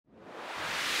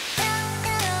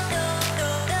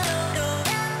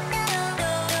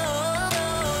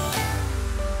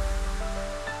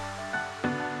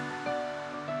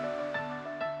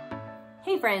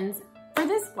friends, for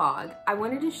this vlog, I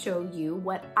wanted to show you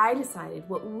what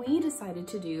we decided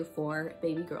to do for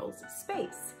baby girl's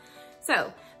space.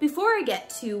 So before I get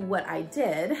to what I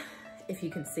did, if you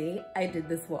can see, I did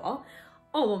this wall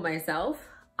all of myself.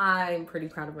 I'm pretty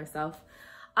proud of myself.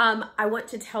 I want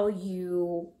to tell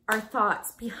you our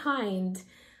thoughts behind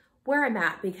where I'm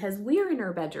at, because we are in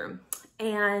our bedroom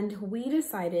and we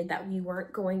decided that we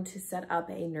weren't going to set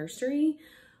up a nursery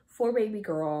for baby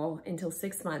girl until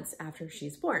 6 months after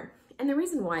she's born. And the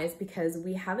reason why is because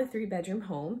we have a 3-bedroom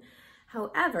home.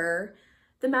 However,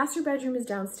 the master bedroom is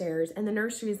downstairs and the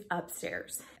nursery is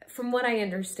upstairs. From what I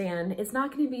understand, it's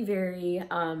not going to be very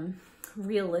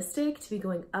realistic to be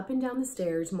going up and down the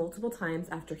stairs multiple times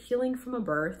after healing from a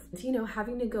birth, you know,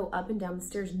 having to go up and down the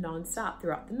stairs nonstop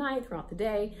throughout the night, throughout the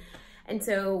day. And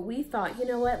so we thought, you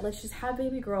know what, let's just have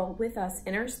baby girl with us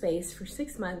in our space for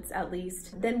 6 months at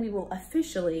least. Then we will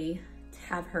officially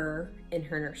have her in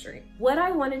her nursery. What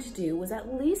I wanted to do was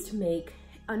at least make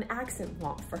an accent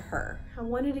wall for her. I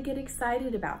wanted to get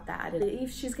excited about that. And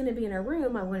if she's gonna be in her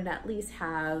room, I wanted to at least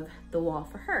have the wall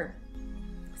for her.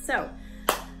 So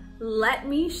let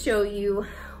me show you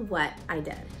what I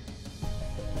did.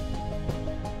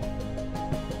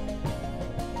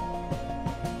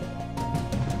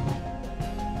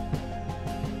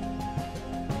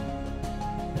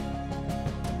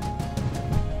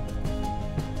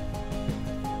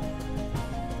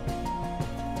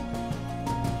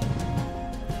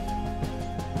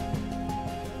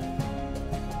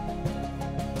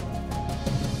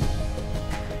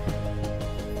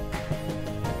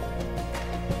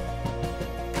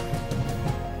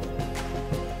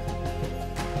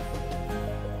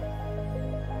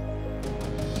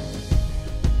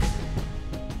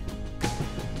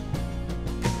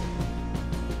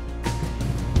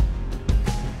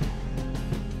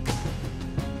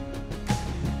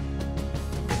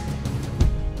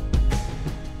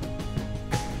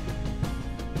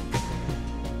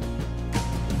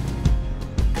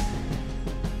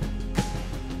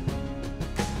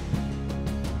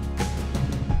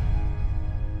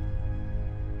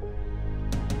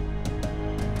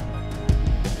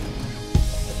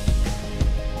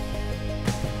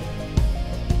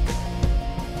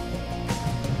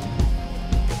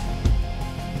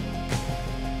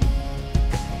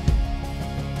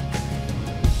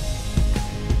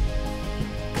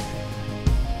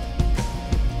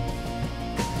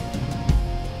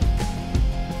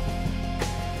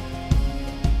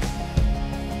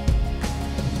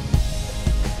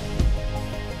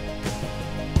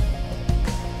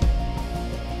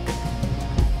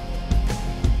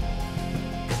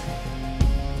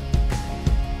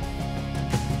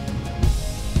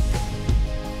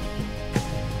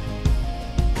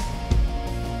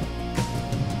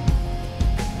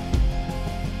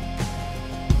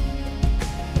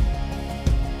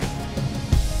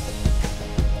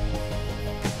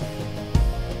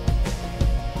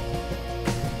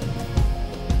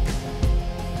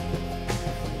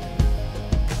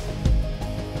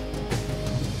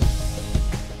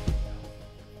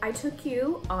 I took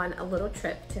you on a little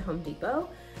trip to Home Depot.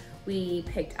 We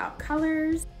picked out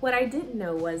colors. What I didn't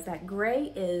know was that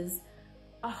gray is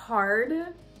a hard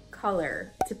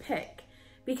color to pick,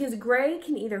 because gray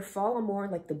can either fall on more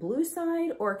like the blue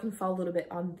side or it can fall a little bit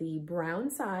on the brown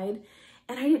side.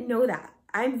 And I didn't know that.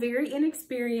 I'm very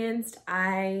inexperienced.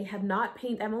 I've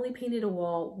only painted a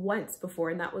wall once before,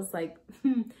 and that was like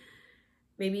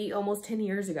maybe almost 10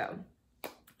 years ago.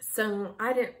 So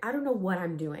I don't know what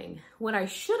I'm doing. What I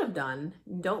should have done,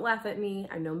 don't laugh at me,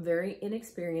 I know I'm very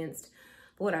inexperienced,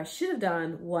 but what I should have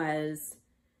done was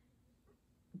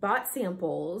bought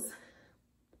samples,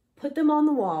 put them on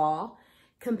the wall,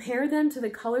 compare them to the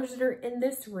colors that are in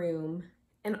this room,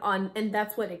 and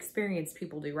that's what experienced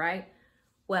people do, right?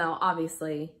 Well,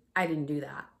 obviously I didn't do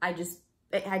that. I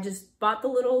just bought the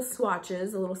little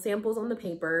swatches, the little samples on the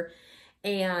paper,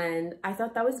 and I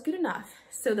thought that was good enough.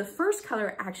 So the first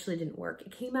color actually didn't work.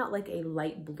 It came out like a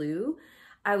light blue.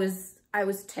 I was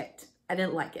ticked. I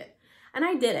didn't like it. And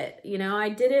I did it, you know, I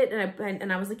did it,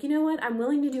 and I was like, you know what? I'm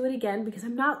willing to do it again because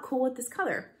I'm not cool with this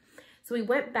color. So we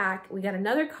went back, we got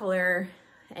another color,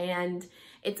 and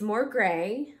it's more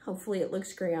gray. Hopefully it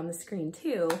looks gray on the screen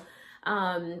too.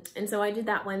 And so I did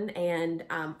that one, and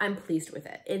I'm pleased with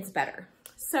it. It's better.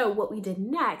 So what we did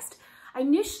next, I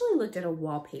initially looked at a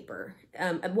wallpaper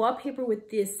with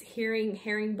this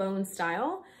herringbone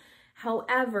style.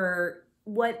 However,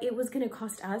 what it was going to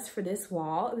cost us for this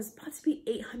wall, it was supposed to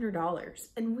be $800,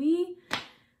 and we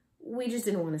just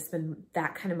didn't want to spend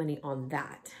that kind of money on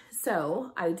that.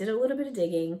 So I did a little bit of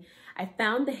digging. I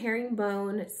found the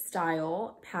herringbone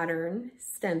style pattern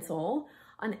stencil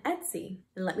on Etsy,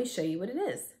 and let me show you what it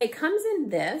is. It comes in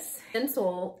this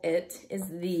stencil. It is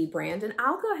the brand, and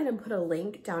I'll go ahead and put a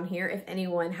link down here if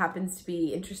anyone happens to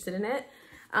be interested in it.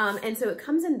 And so it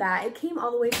comes in that. It came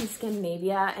all the way from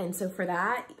Scandinavia, and so for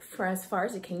that, for as far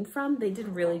as it came from, they did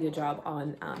a really good job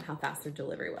on how fast their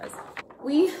delivery was.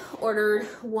 We ordered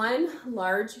one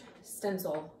large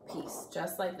stencil piece,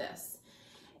 just like this.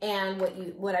 And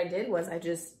what I did was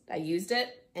I used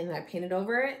it, and then I painted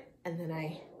over it, and then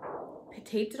I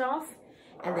taped it off,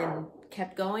 and then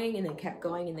kept going, and then kept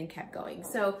going, and then kept going.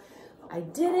 So I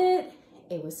did it.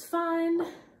 It was fun.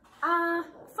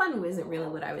 Fun isn't really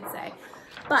what I would say,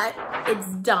 but it's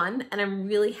done, and I'm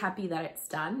really happy that it's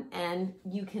done, and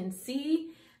you can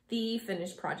see the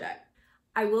finished project.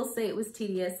 I will say it was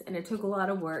tedious and it took a lot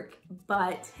of work,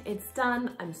 but it's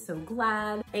done. I'm so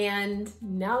glad. And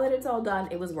now that it's all done,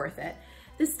 it was worth it.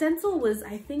 The stencil was,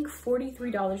 I think,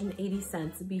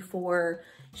 $43.80 before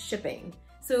shipping.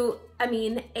 So, I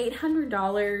mean,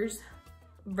 $800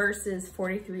 versus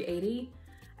 $43.80.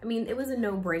 I mean, it was a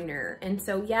no-brainer. And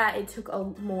so, yeah, it took a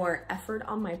more effort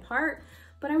on my part,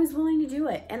 but I was willing to do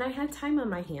it. And I had time on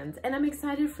my hands, and I'm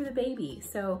excited for the baby.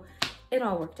 So it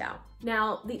all worked out.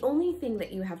 Now, the only thing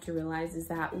that you have to realize is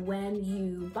that when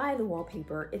you buy the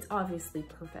wallpaper, it's obviously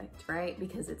perfect, right?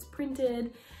 Because it's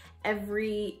printed,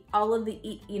 all of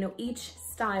the, each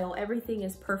style, everything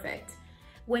is perfect.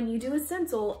 When you do a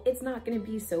stencil, it's not gonna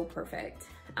be so perfect.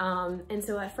 And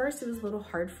so at first it was a little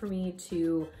hard for me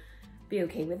to be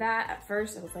okay with that. At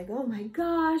first I was like, oh my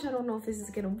gosh, I don't know if this is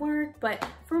gonna work, but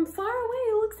from far away,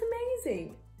 it looks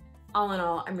amazing. All in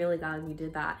all, I'm really glad we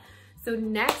did that. So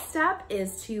next step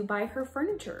is to buy her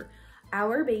furniture.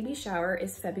 Our baby shower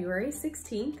is February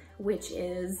 16th, which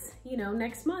is,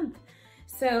 next month.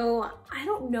 So I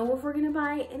don't know if we're gonna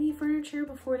buy any furniture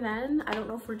before then. I don't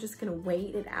know if we're just gonna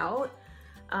wait it out.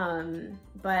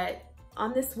 But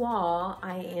on this wall,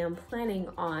 I am planning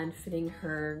on fitting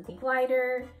her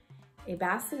glider, a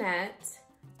bassinet,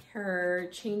 her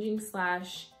changing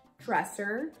 /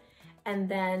 dresser, and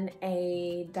then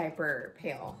a diaper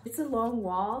pail. It's a long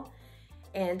wall,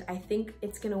 and I think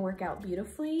it's gonna work out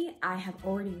beautifully. I have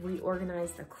already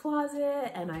reorganized the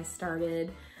closet, and I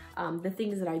started the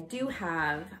things that I do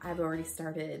have, I've already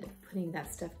started putting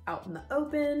that stuff out in the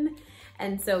open.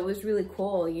 And so it was really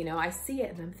cool. I see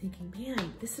it and I'm thinking,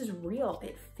 man, this is real.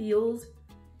 It feels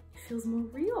more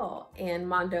real. And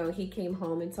Mondo, he came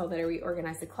home and saw that I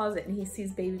reorganized the closet, and he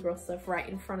sees baby girl stuff right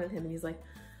in front of him, and he's like,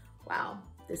 wow,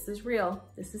 this is real.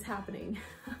 This is happening.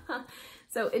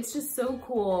 So it's just so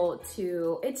cool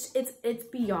it's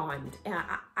beyond.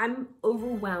 I'm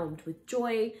overwhelmed with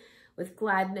joy, with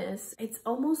gladness. It's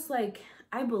almost like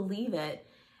I believe it,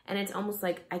 and it's almost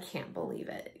like I can't believe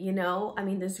it, I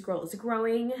mean, this girl is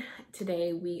growing.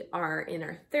 Today we are in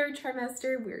our 3rd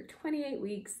trimester. We're 28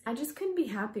 weeks. I just couldn't be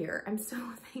happier. I'm so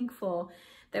thankful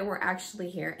that we're actually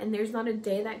here, and there's not a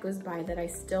day that goes by that I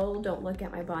still don't look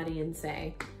at my body and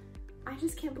say, I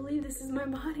just can't believe this is my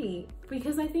body.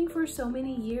 Because I think for so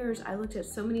many years, I looked at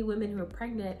so many women who are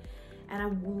pregnant, and I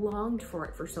longed for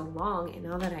it for so long, and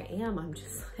now that I am, I'm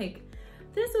just like,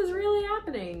 this is really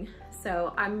happening.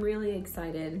 So I'm really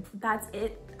excited. That's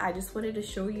it. I just wanted to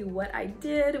show you what I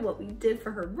did, what we did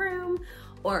for her room,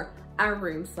 or our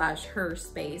room / her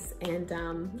space. And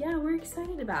yeah, we're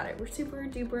excited about it. We're super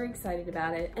duper excited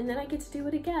about it. And then I get to do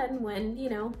it again when,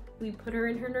 we put her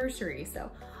in her nursery.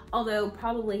 So although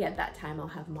probably at that time I'll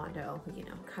have Mondo,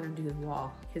 kind of do the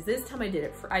wall. Because this time I did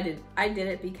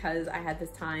it because I had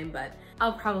this time, but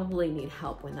I'll probably need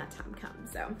help when that time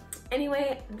comes. So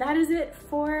anyway, that is it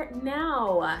for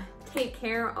now. Take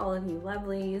care, all of you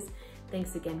lovelies.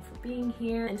 Thanks again for being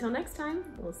here. Until next time,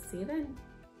 we'll see you then.